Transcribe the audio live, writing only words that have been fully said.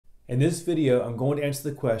In this video, I'm going to answer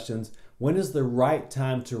the questions: when is the right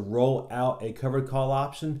time to roll out a covered call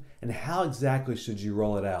option, and how exactly should you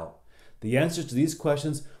roll it out? The answers to these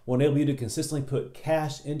questions will enable you to consistently put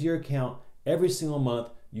cash into your account every single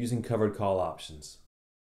month using covered call options.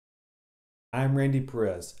 I'm Randy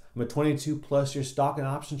Perez. I'm a 22+ year stock and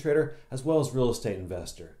option trader as well as real estate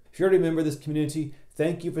investor. If you're already a member of this community,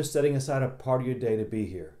 thank you for setting aside a part of your day to be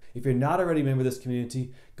here. If you're not already a member of this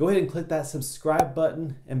community, go ahead and click that subscribe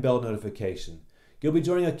button and bell notification. You'll be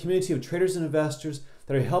joining a community of traders and investors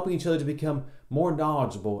that are helping each other to become more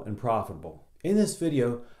knowledgeable and profitable. In this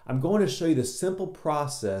video, I'm going to show you the simple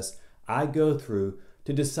process I go through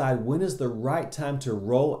to decide when is the right time to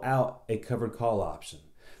roll out a covered call option.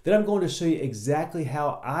 Then I'm going to show you exactly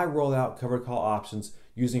how I roll out covered call options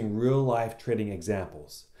using real-life trading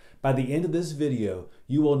examples. By the end of this video,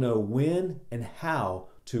 you will know when and how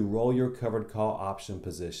to roll your covered call option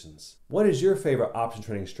positions. What is your favorite option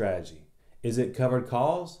trading strategy? Is it covered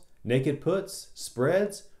calls, naked puts,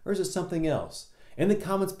 spreads, or is it something else? In the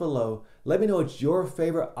comments below, let me know what your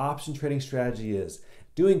favorite option trading strategy is.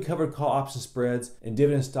 Doing covered call option spreads and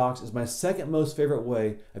dividend stocks is my second most favorite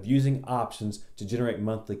way of using options to generate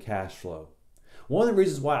monthly cash flow. One of the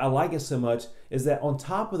reasons why I like it so much is that on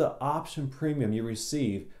top of the option premium you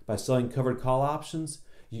receive by selling covered call options,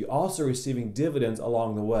 you're also receiving dividends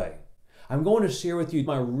along the way. I'm going to share with you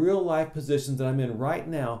my real life positions that I'm in right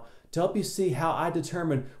now to help you see how I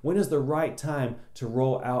determine when is the right time to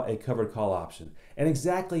roll out a covered call option and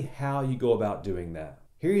exactly how you go about doing that.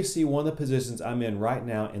 Here you see one of the positions I'm in right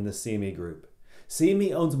now in the CME group.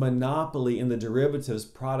 CME owns a monopoly in the derivatives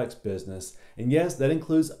products business, and yes, that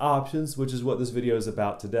includes options, which is what this video is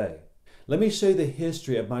about today. Let me show you the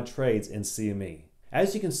history of my trades in CME.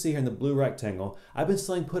 As you can see here in the blue rectangle, I've been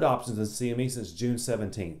selling put options in CME since June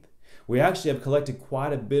 17th. We actually have collected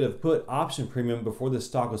quite a bit of put option premium before the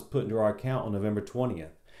stock was put into our account on November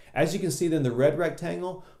 20th. As you can see in the red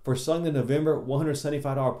rectangle, for selling the November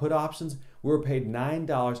 $175 put options, we were paid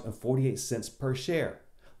 $9.48 per share.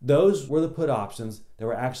 Those were the put options that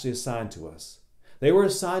were actually assigned to us. They were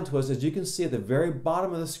assigned to us, as you can see at the very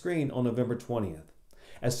bottom of the screen, on November 20th.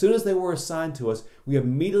 As soon as they were assigned to us, we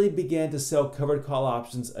immediately began to sell covered call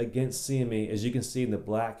options against CME, as you can see in the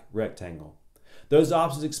black rectangle. Those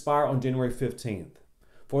options expire on January 15th.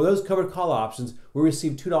 For those covered call options, we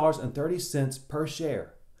received $2.30 per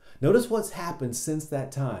share. Notice what's happened since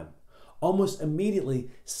that time. Almost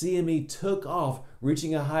immediately, CME took off,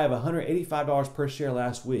 reaching a high of $185 per share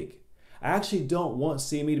last week. I actually don't want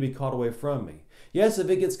CME to be caught away from me. Yes, if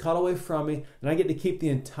it gets caught away from me, then I get to keep the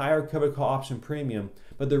entire covered call option premium.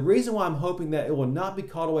 But the reason why I'm hoping that it will not be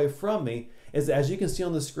caught away from me is that, as you can see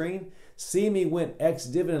on the screen, CME went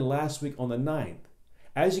ex-dividend last week on the 9th.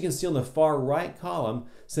 As you can see on the far right column,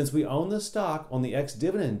 since we own the stock on the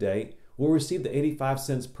ex-dividend date, we'll receive the 85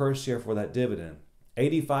 cents per share for that dividend.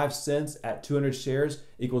 85 cents at 200 shares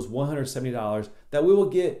equals $170 that we will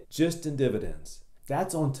get just in dividends.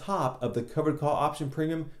 That's on top of the covered call option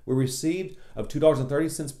premium we received of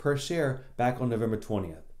 $2.30 per share back on November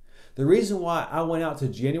 20th. The reason why I went out to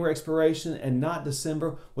January expiration and not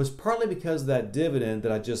December was partly because of that dividend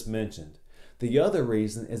that I just mentioned. The other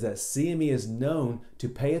reason is that CME is known to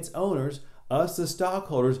pay its owners, us the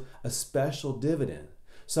stockholders, a special dividend.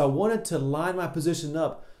 So I wanted to line my position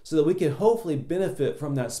up so that we could hopefully benefit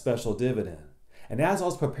from that special dividend. And as I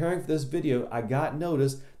was preparing for this video, I got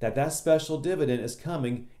notice that that special dividend is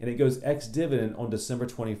coming, and it goes ex-dividend on December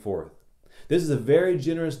 24th. This is a very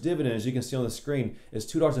generous dividend, as you can see on the screen.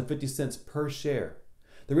 It's $2.50 per share.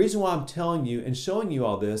 The reason why I'm telling you and showing you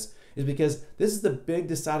all this is because this is the big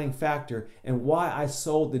deciding factor in why I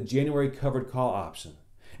sold the January covered call option.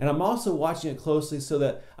 And I'm also watching it closely so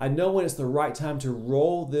that I know when it's the right time to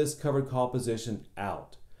roll this covered call position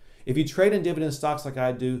out. If you trade in dividend stocks like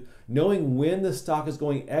I do, knowing when the stock is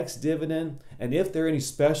going ex-dividend and if there are any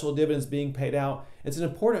special dividends being paid out, it's an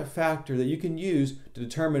important factor that you can use to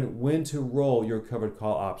determine when to roll your covered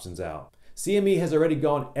call options out. CME has already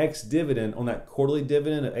gone ex-dividend on that quarterly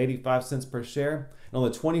dividend of 85 cents per share, and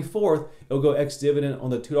on the 24th, it'll go ex-dividend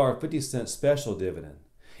on the $2.50 special dividend.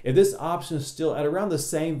 If this option is still at around the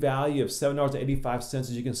same value of $7.85,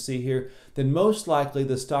 as you can see here, then most likely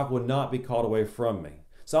the stock will not be called away from me.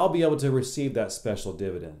 So I'll be able to receive that special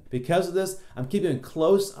dividend. Because of this, I'm keeping a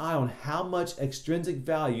close eye on how much extrinsic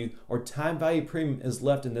value or time value premium is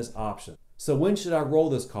left in this option. So when should I roll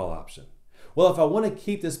this call option? Well, if I want to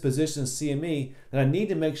keep this position in CME, then I need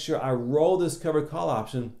to make sure I roll this covered call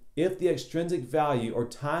option if the extrinsic value or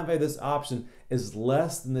time value of this option is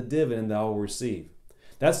less than the dividend that I will receive.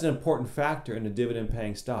 That's an important factor in a dividend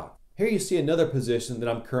paying stock. Here you see another position that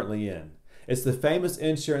I'm currently in. It's the famous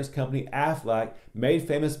insurance company Aflac, made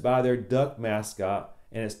famous by their duck mascot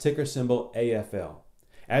and its ticker symbol AFL.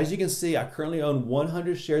 As you can see, I currently own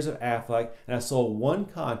 100 shares of Aflac, and I sold one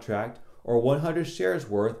contract, or 100 shares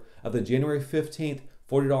worth, of the January 15th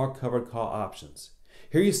 $40 covered call options.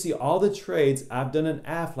 Here you see all the trades I've done in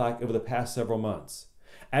Aflac over the past several months.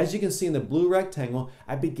 As you can see in the blue rectangle,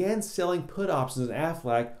 I began selling put options in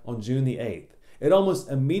Aflac on June the 8th. It almost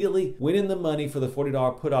immediately went in the money for the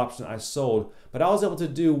 $40 put option I sold, but I was able to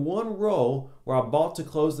do one roll where I bought to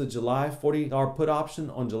close the July $40 put option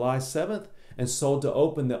on July 7th and sold to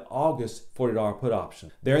open the August $40 put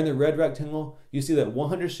option. There in the red rectangle, you see that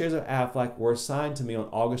 100 shares of Aflac were assigned to me on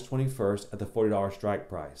August 21st at the $40 strike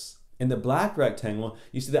price. In the black rectangle,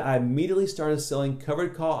 you see that I immediately started selling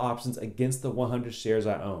covered call options against the 100 shares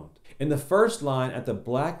I owned. In the first line at the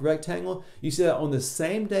black rectangle, you see that on the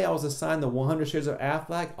same day I was assigned the 100 shares of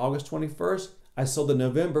Aflac, August 21st, I sold the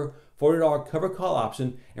November $40 covered call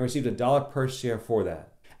option and received $1 per share for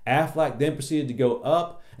that. Aflac then proceeded to go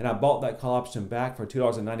up, and I bought that call option back for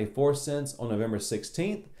 $2.94 on November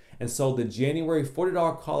 16th and sold the January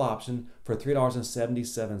 $40 call option for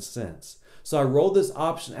 $3.77. So I rolled this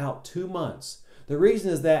option out 2 months. The reason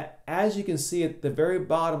is that, as you can see at the very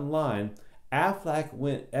bottom line, Aflac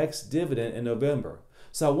went ex-dividend in November.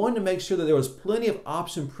 So I wanted to make sure that there was plenty of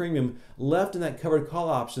option premium left in that covered call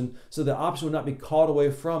option so the option would not be called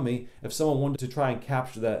away from me if someone wanted to try and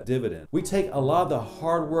capture that dividend. We take a lot of the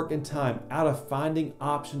hard work and time out of finding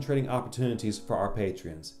option trading opportunities for our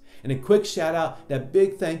Patreons. And a quick shout out and a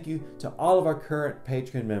big thank you to all of our current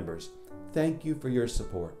Patreon members. Thank you for your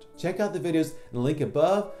support. Check out the videos in the link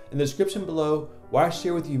above and the description below, where I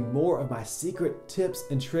share with you more of my secret tips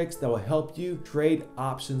and tricks that will help you trade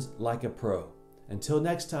options like a pro. Until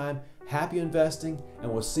next time, happy investing, and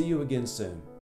we'll see you again soon.